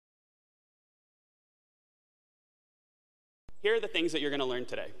Here are the things that you're going to learn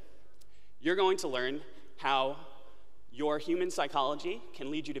today. You're going to learn how your human psychology can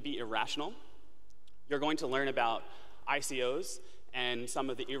lead you to be irrational. You're going to learn about ICOs and some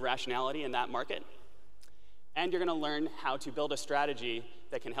of the irrationality in that market. And you're going to learn how to build a strategy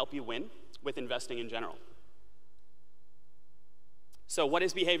that can help you win with investing in general. So what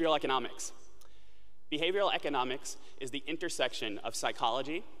is behavioral economics? Behavioral economics is the intersection of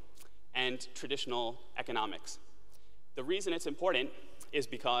psychology and traditional economics. The reason it's important is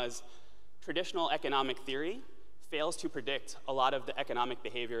because traditional economic theory fails to predict a lot of the economic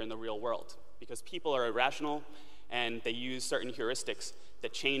behavior in the real world because people are irrational and they use certain heuristics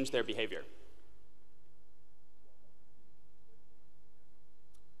that change their behavior.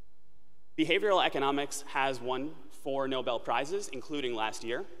 Behavioral economics has won 4 Nobel Prizes, including last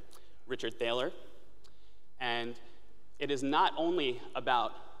year, Richard Thaler. And it is not only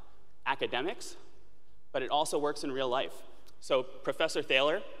about academics, but it also works in real life. So Professor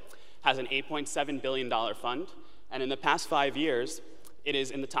Thaler has an $8.7 billion fund, and in the past 5 years, it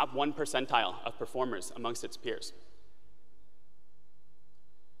is in the top 1 percentile of performers amongst its peers.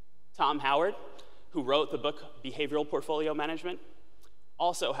 Tom Howard, who wrote the book Behavioral Portfolio Management,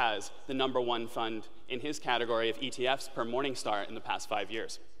 also has the #1 fund in his category of ETFs per Morningstar in the past 5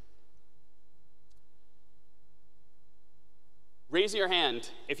 years. Raise your hand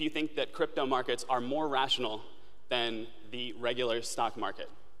if you think that crypto markets are more rational than the regular stock market.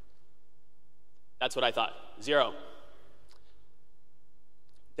 That's what I thought. 0.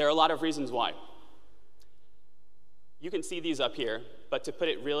 There are a lot of reasons why. You can see these up here, but to put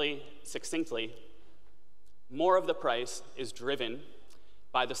it really succinctly, more of the price is driven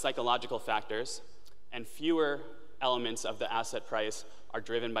by the psychological factors, and fewer elements of the asset price are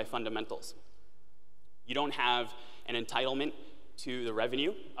driven by fundamentals. You don't have an entitlement to the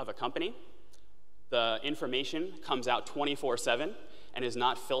revenue of a company. The information comes out 24/7 and is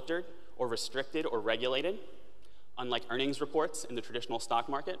not filtered or restricted or regulated, unlike earnings reports in the traditional stock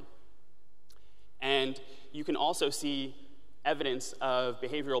market. And you can also see evidence of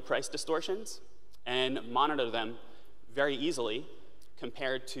behavioral price distortions and monitor them very easily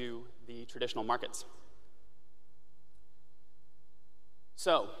compared to the traditional markets.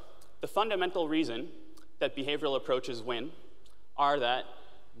 So, the fundamental reason that behavioral approaches win are that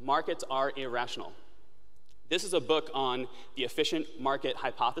markets are irrational. This is a book on the efficient market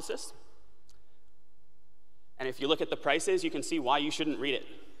hypothesis. And if you look at the prices, you can see why you shouldn't read it.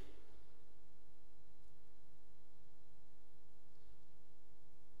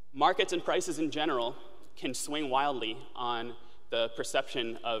 Markets and prices in general can swing wildly on the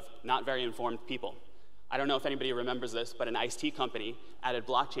perception of not very informed people. I don't know if anybody remembers this, but an iced tea company added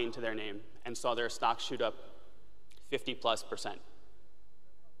blockchain to their name and saw their stock shoot up 50+%.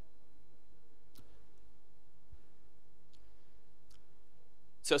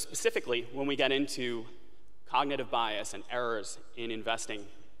 So specifically, when we get into cognitive bias and errors in investing,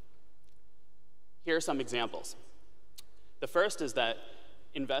 here are some examples. The first is that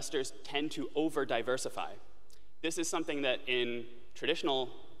investors tend to over-diversify. This is something that in traditional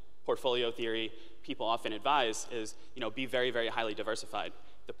portfolio theory, people often advise is, be very, very highly diversified.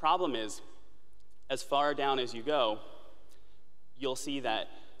 The problem is, as far down as you go, you'll see that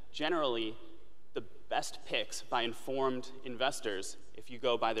generally the best picks by informed investors, if you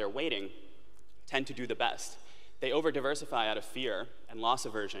go by their weighting, tend to do the best. They over-diversify out of fear and loss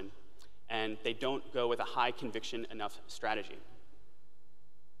aversion, and they don't go with a high conviction enough strategy.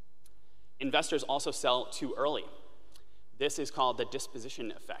 Investors also sell too early. This is called the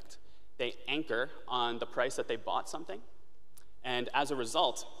disposition effect. They anchor on the price that they bought something, and as a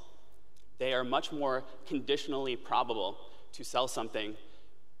result, they are much more conditionally probable to sell something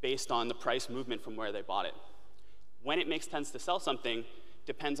based on the price movement from where they bought it. When it makes sense to sell something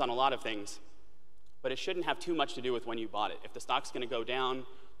depends on a lot of things, but it shouldn't have too much to do with when you bought it. If the stock's going to go down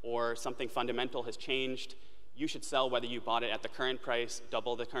or something fundamental has changed, you should sell whether you bought it at the current price,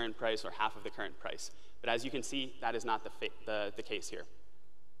 double the current price, or half of the current price. But as you can see, that is not the case here.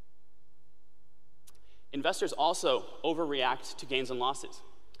 Investors also overreact to gains and losses.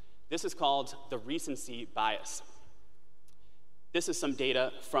 This is called the recency bias. This is some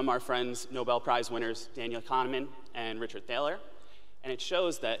data from our friends, Nobel Prize winners Daniel Kahneman and Richard Thaler, and it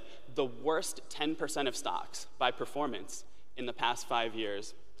shows that the worst 10% of stocks by performance in the past 5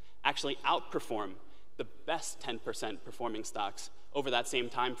 years actually outperform the best 10% performing stocks over that same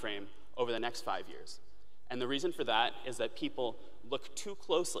time frame over the next 5 years. And the reason for that is that people look too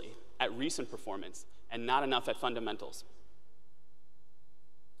closely at recent performance and not enough at fundamentals.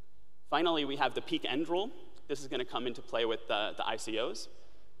 Finally, we have the peak-end rule. This is going to come into play with the ICOs,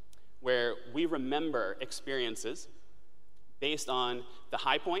 where we remember experiences based on the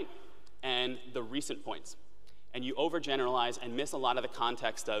high point and the recent points. And you overgeneralize and miss a lot of the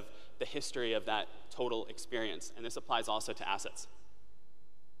context of the history of that total experience. And this applies also to assets.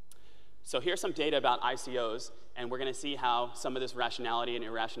 So here's some data about ICOs, and we're going to see how some of this rationality and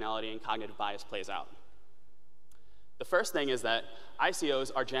irrationality and cognitive bias plays out. The first thing is that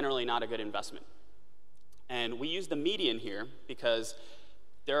ICOs are generally not a good investment. And we use the median here because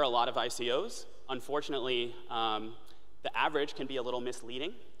there are a lot of ICOs. Unfortunately, the average can be a little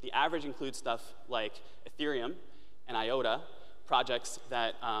misleading. The average includes stuff like Ethereum and IOTA, projects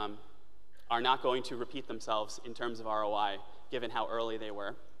that are not going to repeat themselves in terms of ROI, given how early they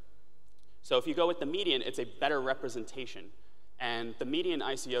were. So if you go with the median, it's a better representation. And the median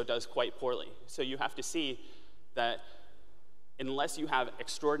ICO does quite poorly. So you have to see that unless you have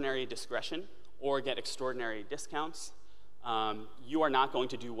extraordinary discretion or get extraordinary discounts, you are not going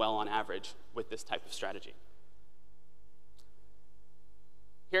to do well on average with this type of strategy.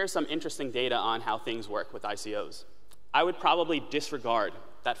 Here's some interesting data on how things work with ICOs. I would probably disregard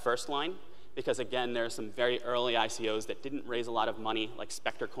that first line because, again, there are some very early ICOs that didn't raise a lot of money, like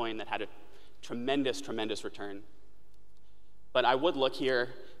Spectre Coin, that had a tremendous, tremendous return. But I would look here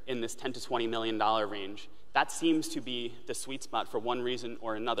in this $10 to $20 million range. That seems to be the sweet spot for one reason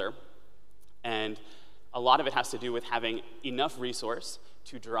or another. And a lot of it has to do with having enough resource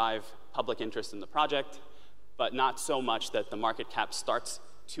to drive public interest in the project, but not so much that the market cap starts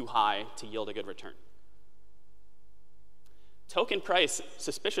too high to yield a good return. Token price,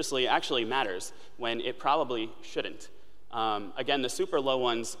 suspiciously, actually matters when it probably shouldn't. Again, the super low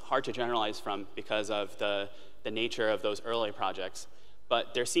ones, hard to generalize from because of the nature of those early projects.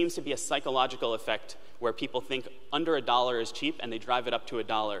 But there seems to be a psychological effect where people think under $1 is cheap and they drive it up to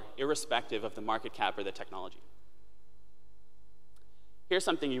 $1, irrespective of the market cap or the technology. Here's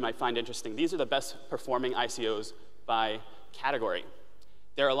something you might find interesting. These are the best performing ICOs by category.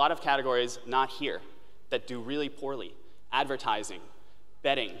 There are a lot of categories not here that do really poorly. Advertising,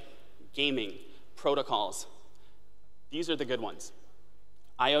 betting, gaming, protocols. These are the good ones.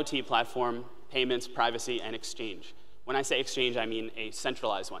 IoT platform, payments, privacy, and exchange. When I say exchange, I mean a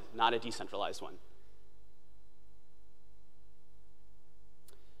centralized one, not a decentralized one.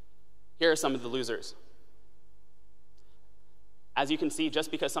 Here are some of the losers. As you can see,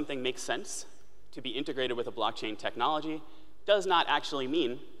 just because something makes sense to be integrated with a blockchain technology does not actually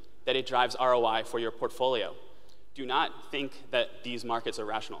mean that it drives ROI for your portfolio. Do not think that these markets are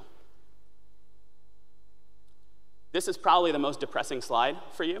rational. This is probably the most depressing slide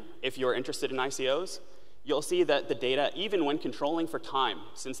for you if you're interested in ICOs. You'll see that the data, even when controlling for time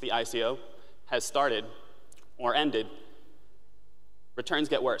since the ICO has started or ended, returns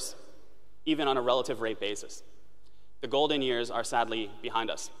get worse, even on a relative rate basis. The golden years are sadly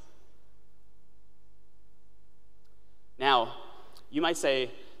behind us. Now, you might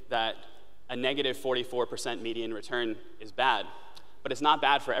say that a negative 44% median return is bad, but it's not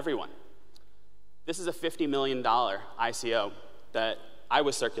bad for everyone. This is a $50 million ICO that I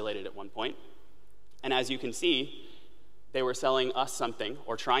was circulated at one point. And as you can see, they were selling us something,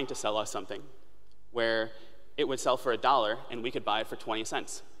 or trying to sell us something, where it would sell for $1 and we could buy it for 20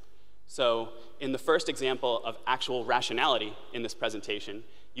 cents. So in the first example of actual rationality in this presentation,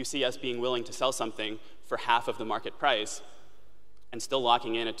 you see us being willing to sell something for half of the market price and still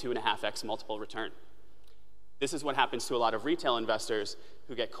locking in a 2.5x multiple return. This is what happens to a lot of retail investors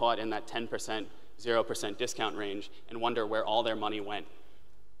who get caught in that 10%, 0% discount range and wonder where all their money went.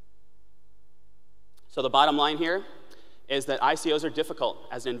 So the bottom line here is that ICOs are difficult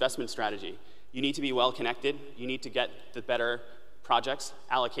as an investment strategy. You need to be well connected. You need to get the better projects,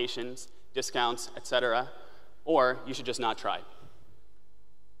 allocations, discounts, et cetera, or you should just not try.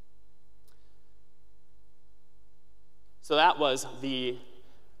 So that was the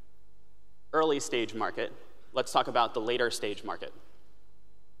early stage market. Let's talk about the later stage market.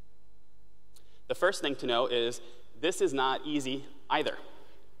 The first thing to know is this is not easy either.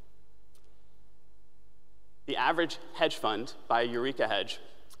 The average hedge fund by Eureka Hedge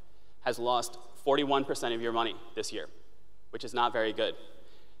has lost 41% of your money this year, which is not very good.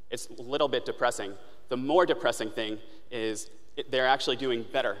 It's a little bit depressing. The more depressing thing is they're actually doing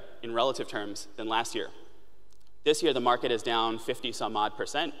better in relative terms than last year. This year, the market is down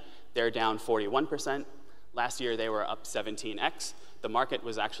 50-some-odd%. They're down 41%. Last year, they were up 17x. The market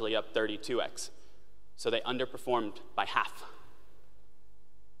was actually up 32x. So they underperformed by half.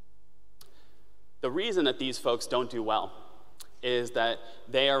 The reason that these folks don't do well is that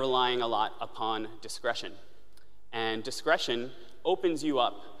they are relying a lot upon discretion. And discretion opens you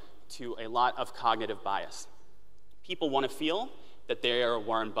up to a lot of cognitive bias. People want to feel that they are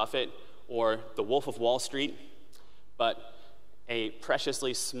Warren Buffett or the Wolf of Wall Street, but a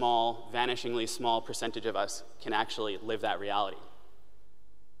preciously small, vanishingly small percentage of us can actually live that reality.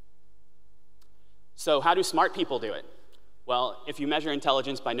 So how do smart people do it? Well, if you measure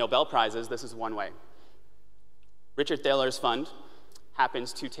intelligence by Nobel Prizes, this is one way. Richard Thaler's fund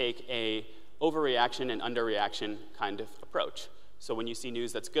happens to take a overreaction and underreaction kind of approach. So when you see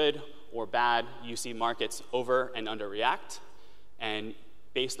news that's good or bad, you see markets over and underreact. And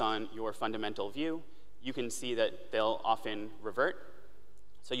based on your fundamental view, you can see that they'll often revert,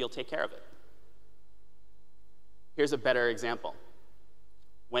 so you'll take care of it. Here's a better example.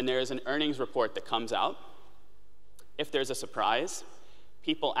 When there's an earnings report that comes out, if there's a surprise,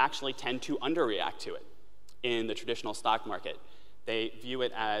 people actually tend to underreact to it in the traditional stock market. They view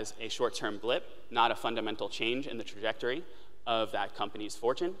it as a short-term blip, not a fundamental change in the trajectory of that company's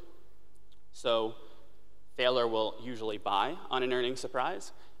fortune. So Thaler will usually buy on an earnings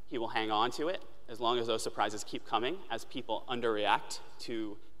surprise. He will hang on to it as long as those surprises keep coming, as people underreact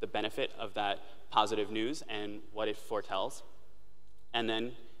to the benefit of that positive news and what it foretells, and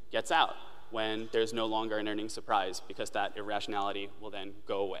then gets out when there's no longer an earnings surprise, because that irrationality will then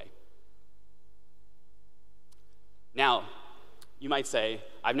go away. Now, you might say,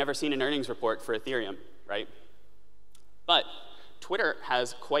 I've never seen an earnings report for Ethereum, right? But Twitter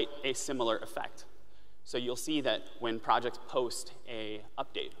has quite a similar effect. So you'll see that when projects post an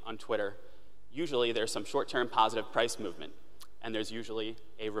update on Twitter, usually there's some short-term positive price movement, and there's usually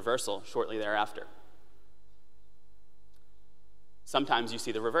a reversal shortly thereafter. Sometimes you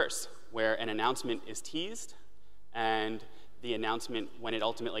see the reverse, where an announcement is teased, and the announcement, when it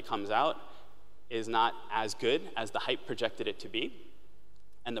ultimately comes out, is not as good as the hype projected it to be,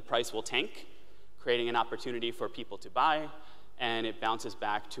 and the price will tank, creating an opportunity for people to buy, and it bounces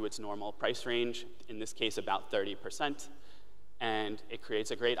back to its normal price range, in this case about 30%, and it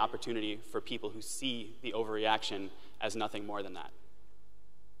creates a great opportunity for people who see the overreaction as nothing more than that.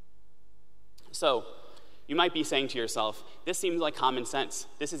 So you might be saying to yourself, this seems like common sense.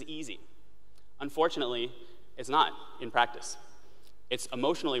 This is easy. Unfortunately, it's not in practice. It's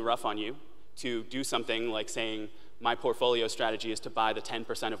emotionally rough on you to do something like saying, my portfolio strategy is to buy the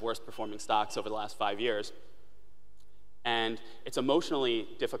 10% of worst performing stocks over the last 5 years. And it's emotionally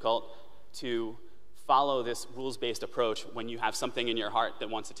difficult to follow this rules-based approach when you have something in your heart that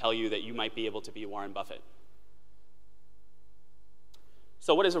wants to tell you that you might be able to be Warren Buffett.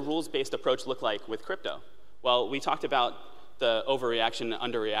 So what does a rules-based approach look like with crypto? Well, we talked about the overreaction,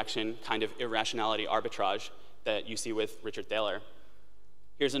 underreaction kind of irrationality arbitrage that you see with Richard Thaler.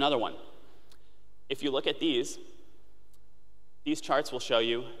 Here's another one. If you look at these charts will show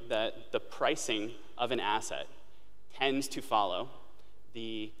you that the pricing of an asset tends to follow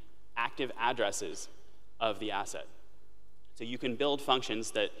the active addresses of the asset. So you can build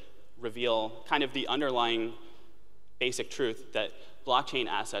functions that reveal kind of the underlying basic truth that blockchain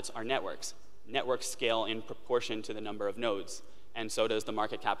assets are networks. Networks scale in proportion to the number of nodes, and so does the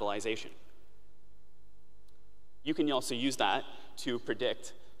market capitalization. You can also use that to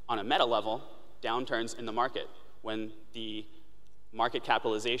predict, on a meta level, downturns in the market. When the market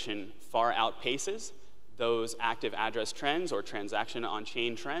capitalization far outpaces those active address trends or transaction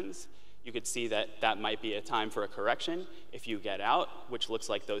on-chain trends, you could see that that might be a time for a correction. If you get out, which looks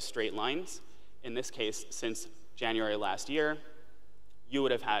like those straight lines, in this case, since January last year, you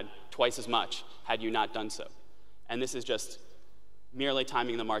would have had twice as much had you not done so. And this is just merely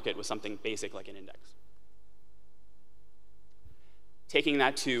timing the market with something basic like an index. Taking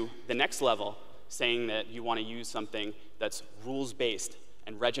that to the next level, saying that you want to use something that's rules-based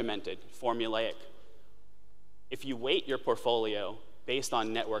and regimented, formulaic. If you weight your portfolio based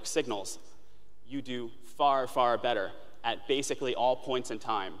on network signals, you do far, far better at basically all points in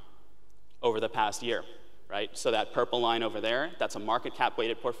time over the past year, right? So that purple line over there, that's a market cap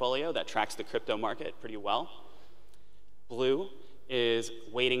weighted portfolio that tracks the crypto market pretty well. Blue is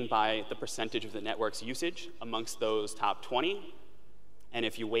weighting by the percentage of the network's usage amongst those top 20. And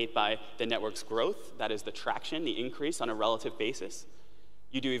if you weight by the network's growth, that is the traction, the increase on a relative basis,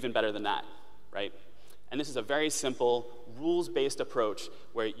 you do even better than that, right? And this is a very simple, rules-based approach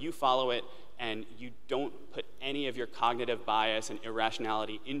where you follow it and you don't put any of your cognitive bias and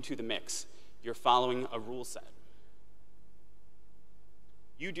irrationality into the mix. You're following a rule set.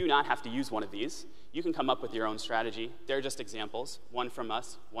 You do not have to use one of these. You can come up with your own strategy. They're just examples, one from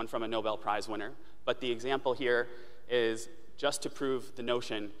us, one from a Nobel Prize winner. But the example here is just to prove the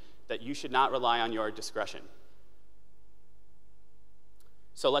notion that you should not rely on your discretion.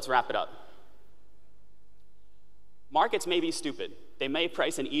 So let's wrap it up. Markets may be stupid. They may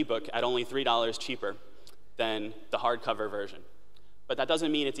price an ebook at only $3 cheaper than the hardcover version. But that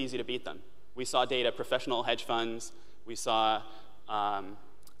doesn't mean it's easy to beat them. We saw data, professional hedge funds, We saw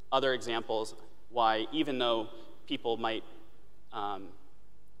other examples why even though people might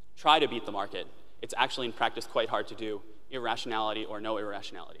try to beat the market, it's actually in practice quite hard to do, irrationality or no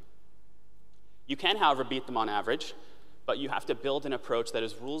irrationality. You can, however, beat them on average, but you have to build an approach that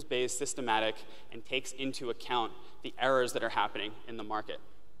is rules-based, systematic, and takes into account the errors that are happening in the market.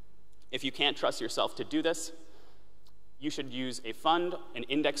 If you can't trust yourself to do this, you should use a fund, an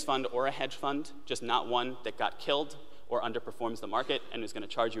index fund, or a hedge fund, just not one that got killed or underperforms the market and is going to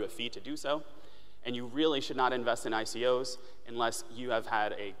charge you a fee to do so. And you really should not invest in ICOs unless you have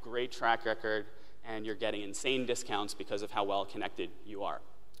had a great track record and you're getting insane discounts because of how well connected you are.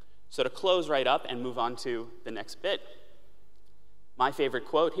 So to close right up and move on to the next bit, my favorite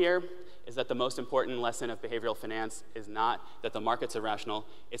quote here is that the most important lesson of behavioral finance is not that the market's irrational,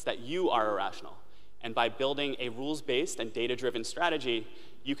 it's that you are irrational. And by building a rules-based and data-driven strategy,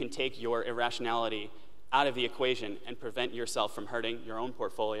 you can take your irrationality out of the equation and prevent yourself from hurting your own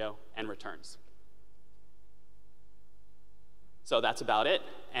portfolio and returns. So that's about it,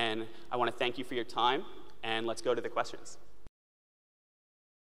 and I want to thank you for your time, and let's go to the questions.